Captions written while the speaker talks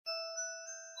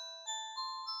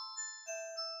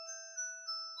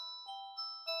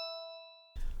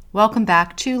Welcome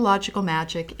back to Logical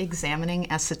Magic Examining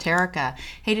Esoterica.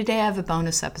 Hey, today I have a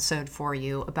bonus episode for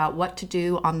you about what to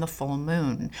do on the full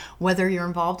moon. Whether you're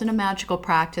involved in a magical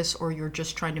practice or you're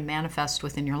just trying to manifest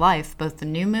within your life, both the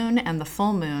new moon and the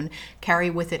full moon carry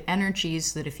with it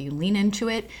energies that if you lean into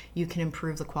it, you can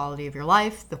improve the quality of your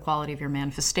life, the quality of your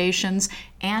manifestations,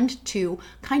 and to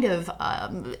kind of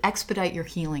expedite your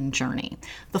healing journey.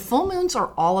 The full moons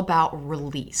are all about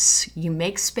release. You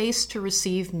make space to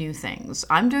receive new things.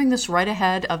 I'm doing this right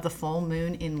ahead of the full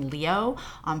moon in Leo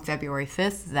on February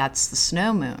 5th. That's the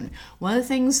snow moon. One of the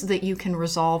things that you can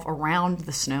resolve around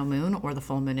the snow moon or the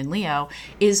full moon in Leo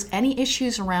is any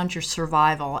issues around your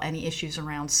survival, any issues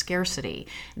around scarcity.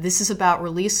 This is about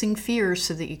releasing fears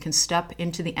so that you can step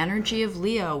into the energy of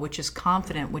Leo, which is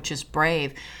confident, which is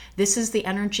brave. This is the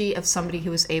energy of somebody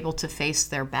who is able to face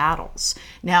their battles.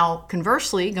 Now,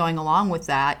 conversely, going along with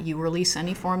that, you release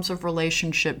any forms of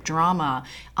relationship drama,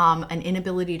 an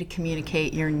inability to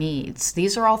communicate your needs.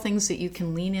 These are all things that you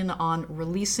can lean in on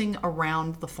releasing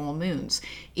around the full moons.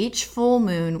 Each full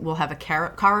moon will have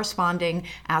a corresponding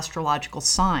astrological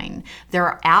sign. There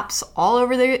are apps all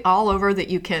over that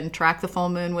you can track the full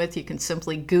moon with. You can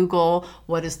simply Google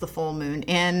what is the full moon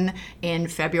in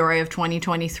February of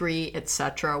 2023,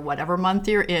 etc. Whatever month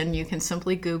you're in, you can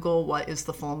simply Google what is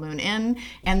the full moon in,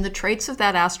 and the traits of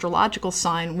that astrological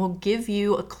sign will give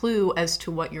you a clue as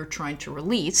to what you're trying to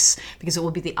release, because it will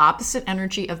be the opposite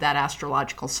energy of that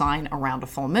astrological sign around a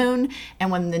full moon. And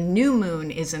when the new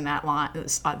moon is in that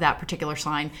that particular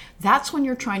sign, that's when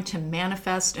you're trying to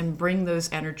manifest and bring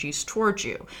those energies towards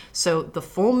you. So the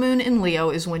full moon in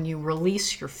Leo is when you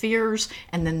release your fears,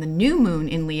 and then the new moon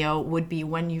in Leo would be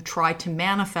when you try to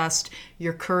manifest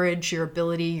your courage, your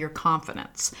ability, your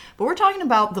confidence. But we're talking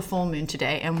about the full moon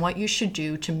today and what you should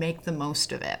do to make the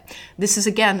most of it. This is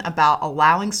again about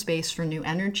allowing space for new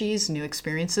energies, new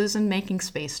experiences, and making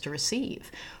space to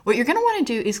receive. What you're going to want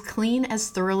to do is clean as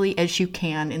thoroughly as you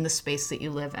can in the space that you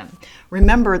live in.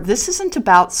 Remember, this isn't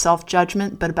about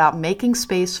self-judgment, but about making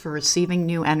space for receiving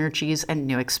new energies and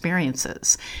new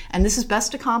experiences. And this is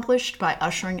best accomplished by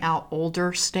ushering out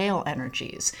older, stale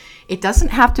energies. It doesn't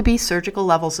have to be surgical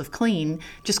levels of clean,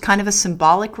 just kind of a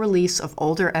symbolic release of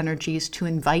older energies to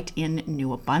invite in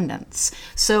new abundance.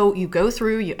 So you go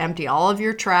through, you empty all of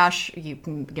your trash, you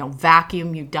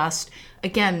vacuum, you dust.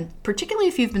 Again, particularly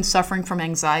if you've been suffering from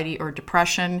anxiety or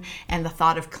depression and the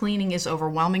thought of cleaning is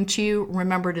overwhelming to you,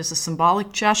 remember it is a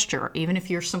symbolic gesture. Even if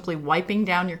you're simply wiping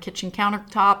down your kitchen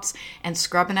countertops and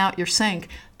scrubbing out your sink,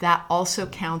 that also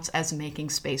counts as making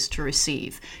space to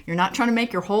receive. You're not trying to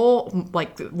make your whole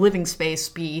living space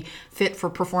be fit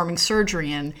for performing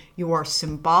surgery in. You are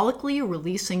symbolically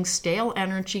releasing stale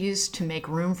energies to make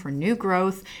room for new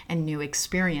growth and new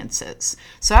experiences.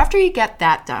 So after you get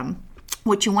that done,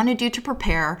 what you want to do to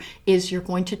prepare is you're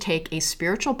going to take a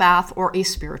spiritual bath or a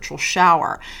spiritual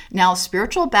shower. Now,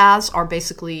 spiritual baths are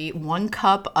basically 1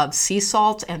 cup of sea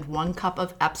salt and 1 cup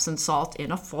of Epsom salt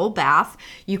in a full bath.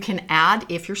 You can add,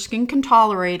 if your skin can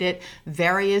tolerate it,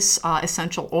 various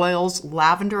essential oils.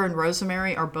 Lavender and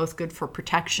rosemary are both good for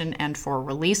protection and for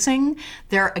releasing.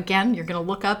 There, again, you're going to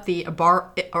look up the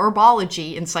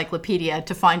Herbology Encyclopedia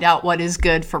to find out what is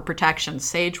good for protection.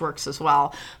 Sage works as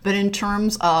well. But in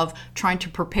terms of trying to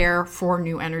prepare for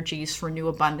new energies, for new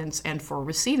abundance, and for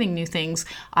receiving new things,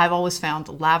 I've always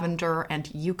found lavender and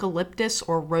eucalyptus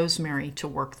or rosemary to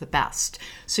work the best.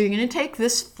 So you're going to take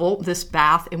this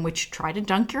bath in which you try to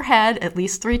dunk your head at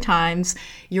least 3 times.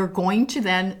 You're going to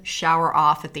then shower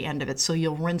off at the end of it, so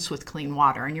you'll rinse with clean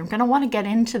water, and you're going to want to get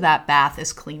into that bath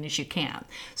as clean as you can.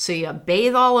 So you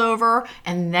bathe all over,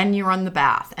 and then you run the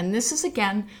bath. And this is,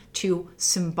 again, to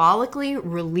symbolically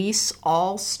release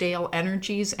all stale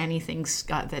energies, anything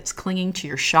that's clinging to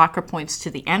your chakra points,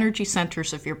 to the energy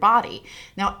centers of your body.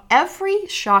 Now, every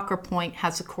chakra point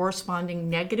has a corresponding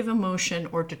negative emotion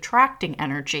or detracting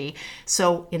energy.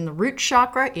 So in the root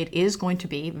chakra, it is going to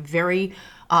be very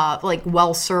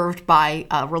well served by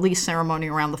a release ceremony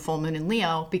around the full moon in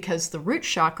Leo, because the root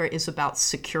chakra is about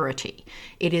security.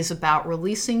 It is about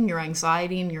releasing your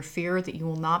anxiety and your fear that you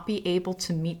will not be able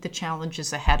to meet the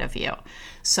challenges ahead of you.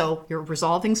 So you're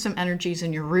resolving some energies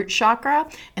in your root chakra,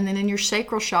 and then in your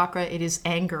sacral chakra, it is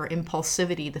anger,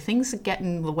 impulsivity, the things that get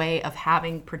in the way of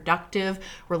having productive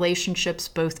relationships,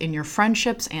 both in your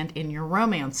friendships and in your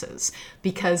romances.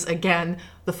 Because again,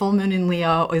 the full moon in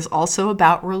Leo is also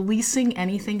about releasing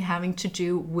anything having to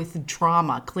do with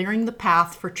drama, clearing the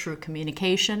path for true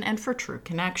communication and for true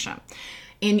connection.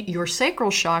 In your sacral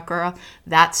chakra,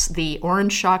 that's the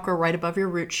orange chakra right above your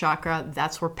root chakra.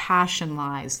 That's where passion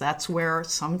lies. That's where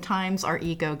sometimes our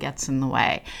ego gets in the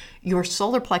way. Your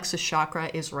solar plexus chakra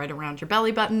is right around your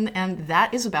belly button, and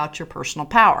that is about your personal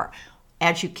power.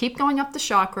 As you keep going up the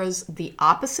chakras, the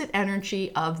opposite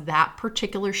energy of that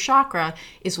particular chakra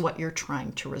is what you're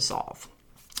trying to resolve.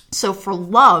 So for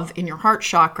love in your heart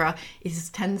chakra is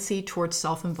tendency towards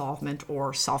self-involvement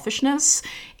or selfishness.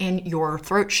 In your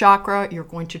throat chakra, you're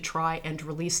going to try and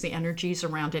release the energies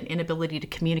around an inability to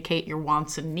communicate your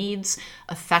wants and needs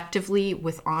effectively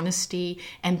with honesty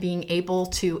and being able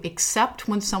to accept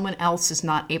when someone else is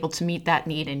not able to meet that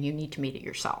need and you need to meet it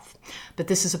yourself. But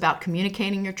this is about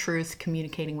communicating your truth,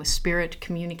 communicating with spirit,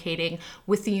 communicating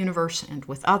with the universe and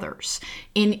with others.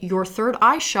 In your third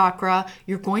eye chakra,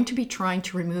 you're going to be trying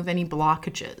to remove any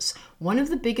blockages. One of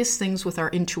the biggest things with our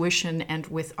intuition and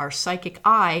with our psychic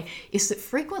eye is that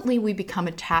frequently we become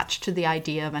attached to the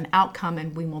idea of an outcome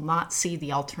and we will not see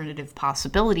the alternative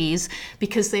possibilities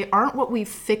because they aren't what we've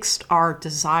fixed our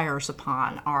desires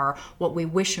upon, are what we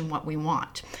wish and what we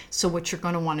want. So what you're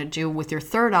going to want to do with your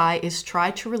third eye is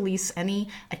try to release any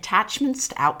attachments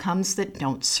to outcomes that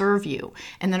don't serve you.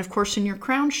 And then of course in your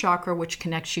crown chakra, which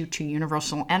connects you to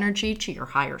universal energy, to your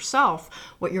higher self,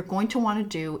 what you're going to want to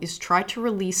do is try to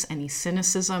release any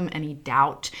cynicism, any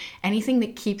doubt, anything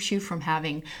that keeps you from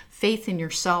having faith in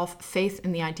yourself, faith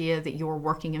in the idea that you're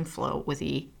working in flow with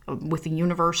the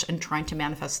universe and trying to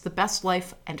manifest the best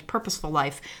life and purposeful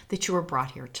life that you were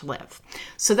brought here to live.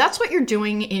 So that's what you're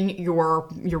doing in your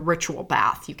ritual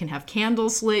bath. You can have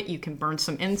candles lit, you can burn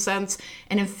some incense,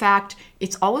 and in fact,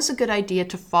 it's always a good idea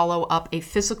to follow up a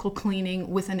physical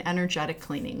cleaning with an energetic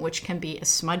cleaning, which can be a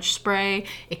smudge spray,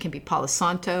 it can be Palo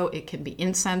Santo, it can be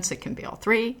incense, it can be all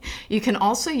three. You can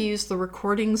also use the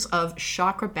recordings of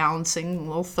chakra balancing,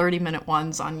 little 30-minute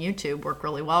ones on YouTube work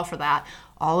really well for that.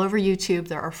 All over YouTube,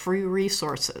 there are free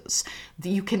resources.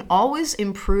 You can always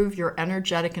improve your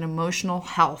energetic and emotional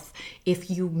health if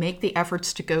you make the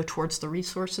efforts to go towards the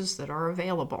resources that are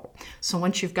available. So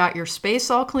once you've got your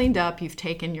space all cleaned up, you've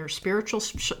taken your spiritual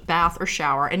bath or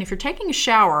shower, and if you're taking a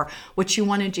shower, what you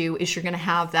want to do is you're going to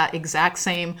have that exact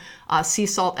same sea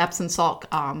salt, Epsom salt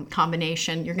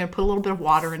combination. You're going to put a little bit of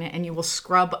water in it, and you will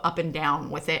scrub up and down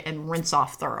with it and rinse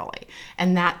off thoroughly.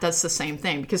 And that does the same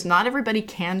thing, because not everybody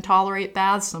can tolerate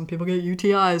baths. Some people get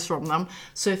UTIs from them.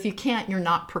 So if you can't, you're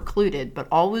not precluded, but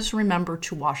always remember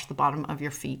to wash the bottom of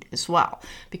your feet as well,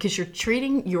 because you're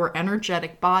treating your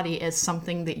energetic body as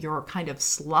something that you're kind of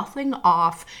sloughing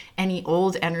off any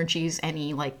old energies,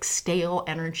 any like stale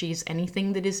energies,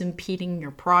 anything that is impeding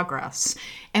your progress.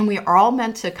 And we are all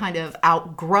meant to kind of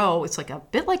outgrow. It's like a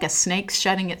bit like a snake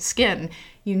shedding its skin.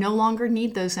 You no longer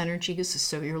need those energies,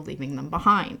 so you're leaving them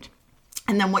behind.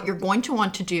 And then what you're going to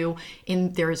want to do,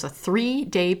 there is a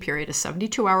 3-day period, a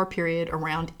 72-hour period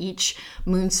around each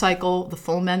moon cycle, the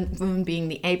full moon being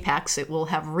the apex. It will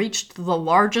have reached the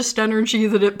largest energy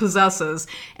that it possesses,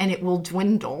 and it will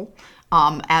dwindle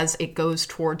as it goes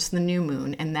towards the new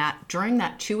moon. And that during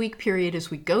that 2-week period, as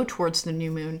we go towards the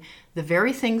new moon, the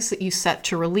very things that you set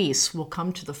to release will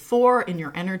come to the fore in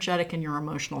your energetic and your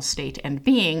emotional state and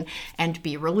being and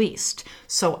be released.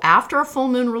 So after a full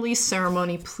moon release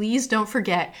ceremony, please don't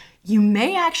forget, you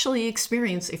may actually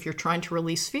experience, if you're trying to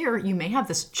release fear, you may have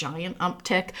this giant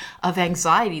uptick of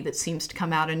anxiety that seems to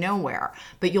come out of nowhere.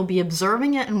 But you'll be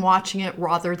observing it and watching it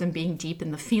rather than being deep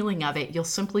in the feeling of it. You'll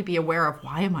simply be aware of,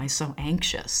 why am I so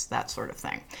anxious? That sort of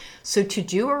thing. So to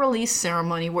do a release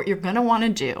ceremony, what you're going to want to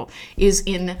do is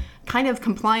in kind of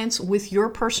compliance with your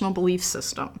personal belief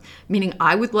system. Meaning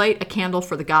I would light a candle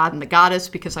for the god and the goddess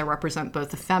because I represent both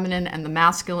the feminine and the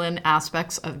masculine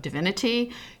aspects of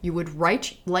divinity. You would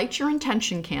light your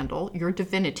intention candle, your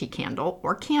divinity candle,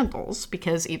 or candles,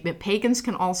 because pagans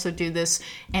can also do this,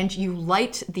 and you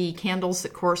light the candles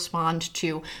that correspond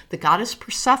to the goddess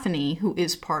Persephone, who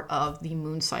is part of the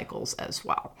moon cycles as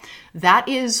well. That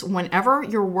is, whenever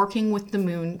you're working with the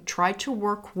moon, try to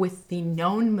work with the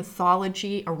known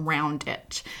mythology around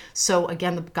it. So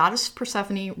again, the goddess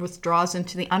Persephone withdraws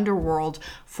into the underworld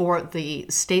for the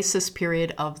stasis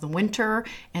period of the winter,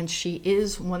 and she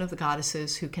is one of the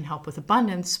goddesses who can help with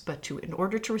abundance, but in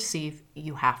order to receive,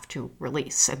 you have to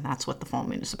release, and that's what the full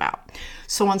moon is about.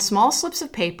 So on small slips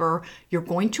of paper, you're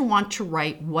going to want to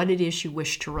write what it is you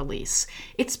wish to release.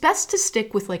 It's best to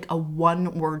stick with like a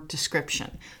one-word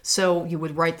description. So you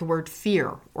would write the word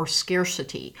fear or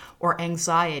scarcity or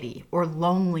anxiety or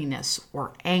loneliness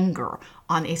or anger,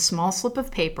 on a small slip of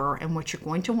paper. And what you're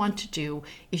going to want to do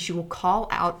is you will call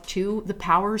out to the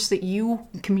powers that you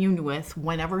commune with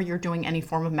whenever you're doing any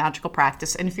form of magical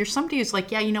practice. And if you're somebody who's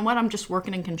like, yeah, you know what, I'm just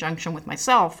working in conjunction with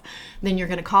myself, then you're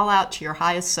going to call out to your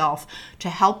highest self to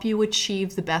help you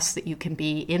achieve the best that you can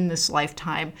be in this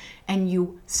lifetime. And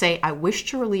you say, I wish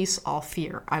to release all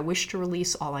fear. I wish to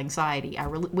release all anxiety. I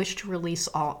wish to release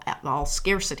all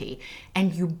scarcity.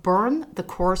 And you burn the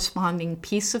corresponding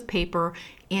piece of paper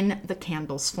in the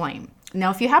candle's flame. Now,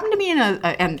 if you happen to be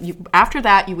after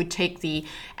that, you would take the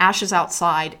ashes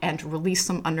outside and release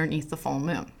them underneath the full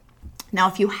moon. Now,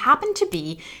 if you happen to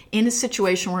be in a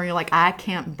situation where you're like, I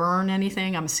can't burn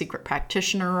anything, I'm a secret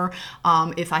practitioner,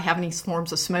 if I have any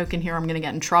forms of smoke in here, I'm going to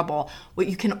get in trouble. What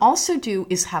you can also do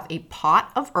is have a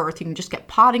pot of earth. You can just get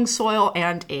potting soil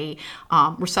and a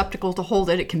receptacle to hold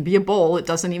it. It can be a bowl. It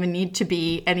doesn't even need to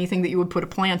be anything that you would put a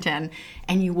plant in.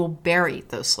 And you will bury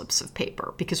those slips of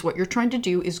paper, because what you're trying to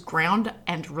do is ground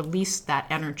and release that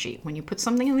energy. When you put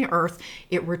something in the earth,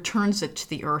 it returns it to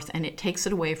the earth and it takes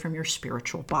it away from your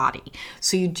spiritual body.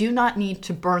 So you do not need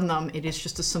to burn them. It is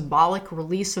just a symbolic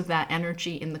release of that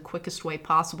energy in the quickest way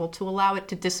possible to allow it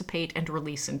to dissipate and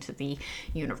release into the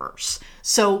universe.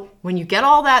 So when you get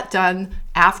all that done,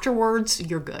 afterwards,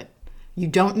 you're good. You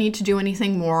don't need to do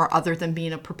anything more other than be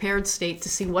in a prepared state to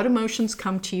see what emotions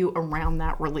come to you around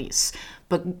that release.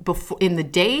 But in the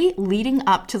day leading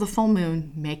up to the full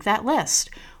moon, make that list.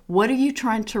 What are you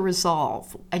trying to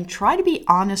resolve? And try to be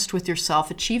honest with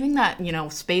yourself. Achieving that,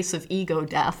 space of ego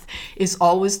death is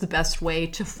always the best way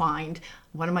to find,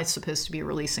 what am I supposed to be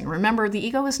releasing? Remember, the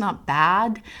ego is not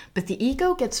bad, but the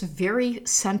ego gets very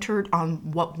centered on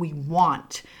what we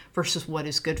want versus what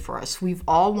is good for us. We've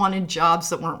all wanted jobs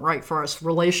that weren't right for us,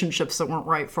 relationships that weren't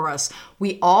right for us.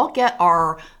 We all get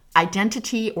our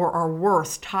identity or our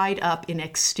worth tied up in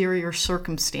exterior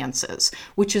circumstances,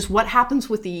 which is what happens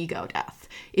with the ego death,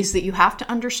 is that you have to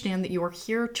understand that you are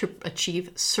here to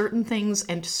achieve certain things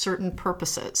and certain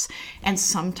purposes. And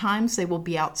sometimes they will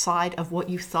be outside of what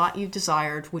you thought you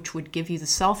desired, which would give you the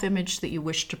self-image that you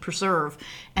wish to preserve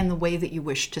and the way that you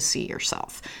wish to see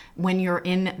yourself. When you're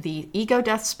in the ego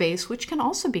death space, which can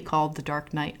also be called the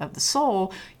dark night of the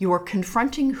soul, you are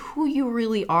confronting who you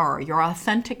really are, your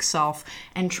authentic self,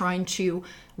 and trying to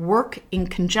work in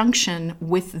conjunction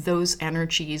with those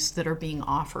energies that are being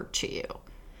offered to you.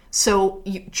 So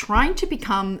trying to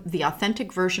become the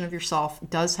authentic version of yourself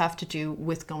does have to do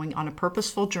with going on a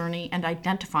purposeful journey and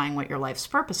identifying what your life's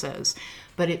purpose is.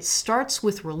 But it starts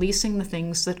with releasing the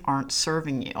things that aren't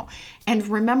serving you. And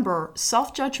remember,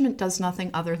 self-judgment does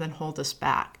nothing other than hold us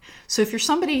back. So if you're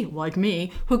somebody like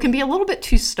me who can be a little bit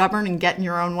too stubborn and get in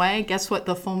your own way, guess what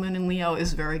the full moon in Leo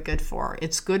is very good for?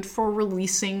 It's good for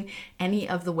releasing any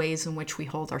of the ways in which we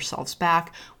hold ourselves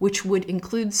back, which would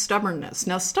include stubbornness.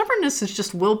 Now, stubbornness is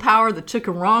just willpower that took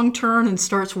a wrong turn and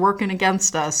starts working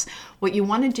against us. What you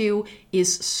want to do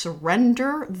is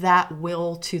surrender that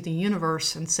will to the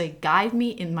universe and say, guide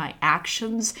me in my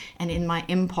actions and in my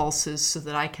impulses so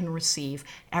that I can receive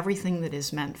everything that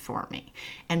is meant for me.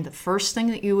 And the first thing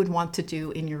that you would want to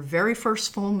do in your very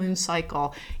first full moon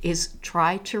cycle is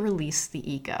try to release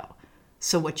the ego.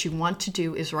 So what you want to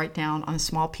do is write down on a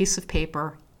small piece of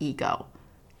paper, ego.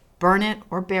 Burn it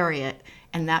or bury it,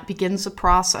 and that begins a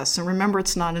process. And remember,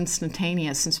 it's not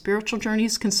instantaneous, and spiritual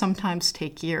journeys can sometimes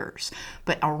take years.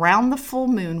 But around the full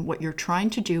moon, what you're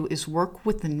trying to do is work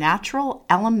with the natural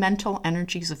elemental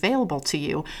energies available to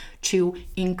you to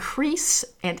increase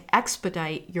and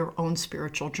expedite your own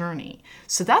spiritual journey.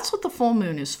 So that's what the full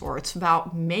moon is for. It's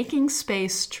about making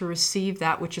space to receive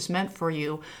that which is meant for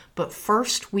you. But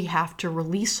first, we have to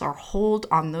release our hold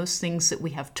on those things that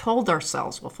we have told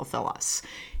ourselves will fulfill us.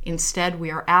 Instead,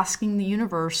 we are asking the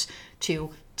universe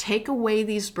to take away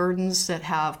these burdens that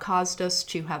have caused us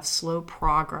to have slow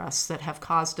progress, that have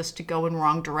caused us to go in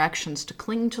wrong directions, to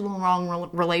cling to the wrong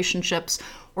relationships,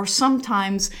 or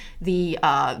sometimes the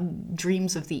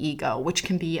dreams of the ego, which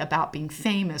can be about being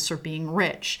famous or being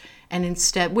rich. And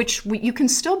instead, you can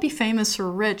still be famous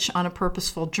or rich on a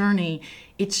purposeful journey.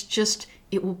 It's just,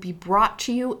 it will be brought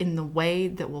to you in the way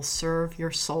that will serve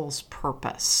your soul's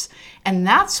purpose. And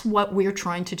that's what we're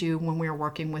trying to do when we're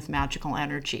working with magical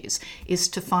energies, is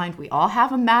to find we all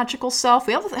have a magical self,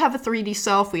 we all have a 3D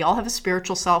self, we all have a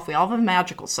spiritual self, we all have a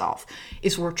magical self,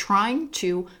 is we're trying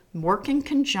to work in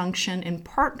conjunction, in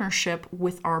partnership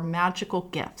with our magical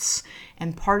gifts.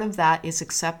 And part of that is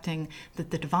accepting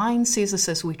that the divine sees us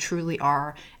as we truly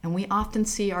are, and we often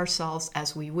see ourselves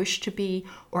as we wish to be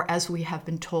or as we have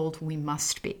been told we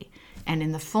must be. And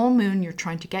in the full moon, you're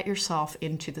trying to get yourself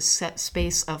into the set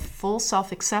space of full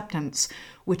self-acceptance,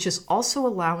 which is also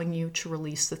allowing you to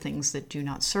release the things that do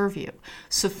not serve you.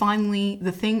 So finally,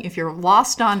 the thing, if you're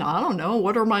lost on, I don't know,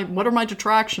 what are my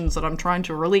detractions that I'm trying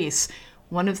to release?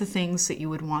 One of the things that you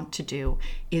would want to do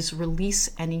is release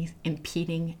any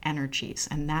impeding energies.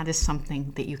 And that is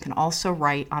something that you can also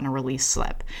write on a release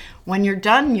slip. When you're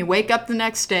done, you wake up the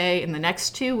next day, in the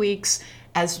next 2 weeks,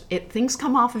 things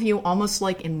come off of you almost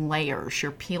like in layers.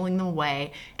 You're peeling them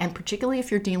away. And particularly if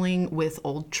you're dealing with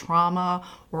old trauma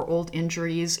or old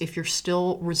injuries, if you're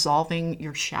still resolving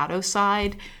your shadow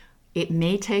side, it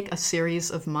may take a series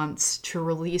of months to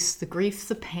release the grief,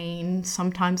 the pain.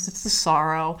 Sometimes it's the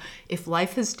sorrow. If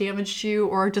life has damaged you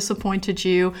or disappointed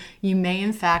you, you may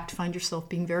in fact find yourself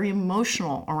being very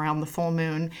emotional around the full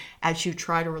moon as you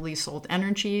try to release old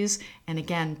energies. And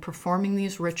again, performing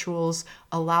these rituals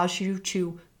allows you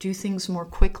to do things more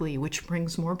quickly, which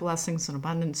brings more blessings and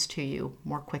abundance to you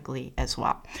more quickly as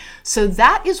well. So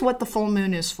that is what the full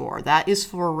moon is for. That is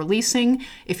for releasing.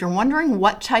 If you're wondering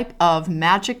what type of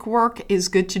magic work is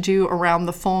good to do around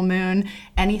the full moon,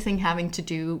 anything having to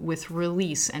do with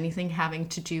release, anything having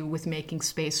to do with making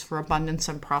space for abundance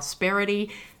and prosperity,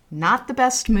 not the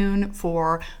best moon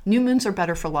for. New moons are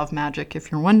better for love magic,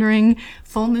 if you're wondering.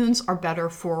 Full moons are better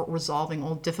for resolving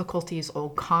old difficulties,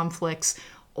 old conflicts,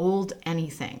 old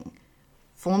anything.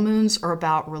 Full moons are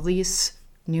about release.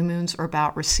 New moons are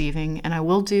about receiving. And I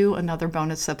will do another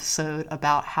bonus episode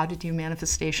about how to do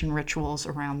manifestation rituals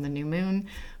around the new moon.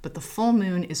 But the full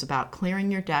moon is about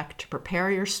clearing your deck to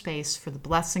prepare your space for the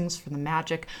blessings, for the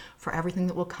magic, for everything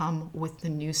that will come with the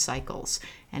new cycles.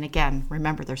 And again,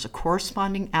 remember, there's a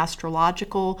corresponding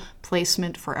astrological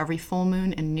placement for every full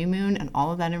moon and new moon, and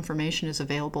all of that information is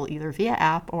available either via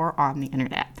app or on the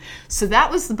internet. So that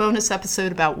was the bonus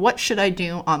episode about what should I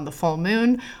do on the full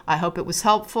moon. I hope it was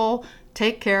helpful.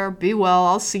 Take care, be well.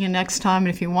 I'll see you next time.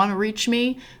 And if you want to reach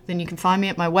me, then you can find me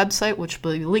at my website, which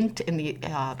will be linked in the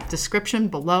description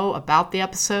below about the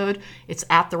episode. It's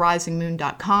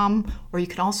attherisingmoon.com, or you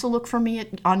can also look for me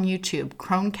on YouTube,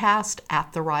 Cronecast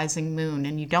at the Rising Moon.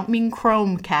 And you don't mean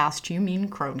Chromecast, you mean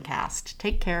Cronecast.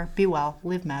 Take care, be well,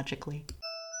 live magically.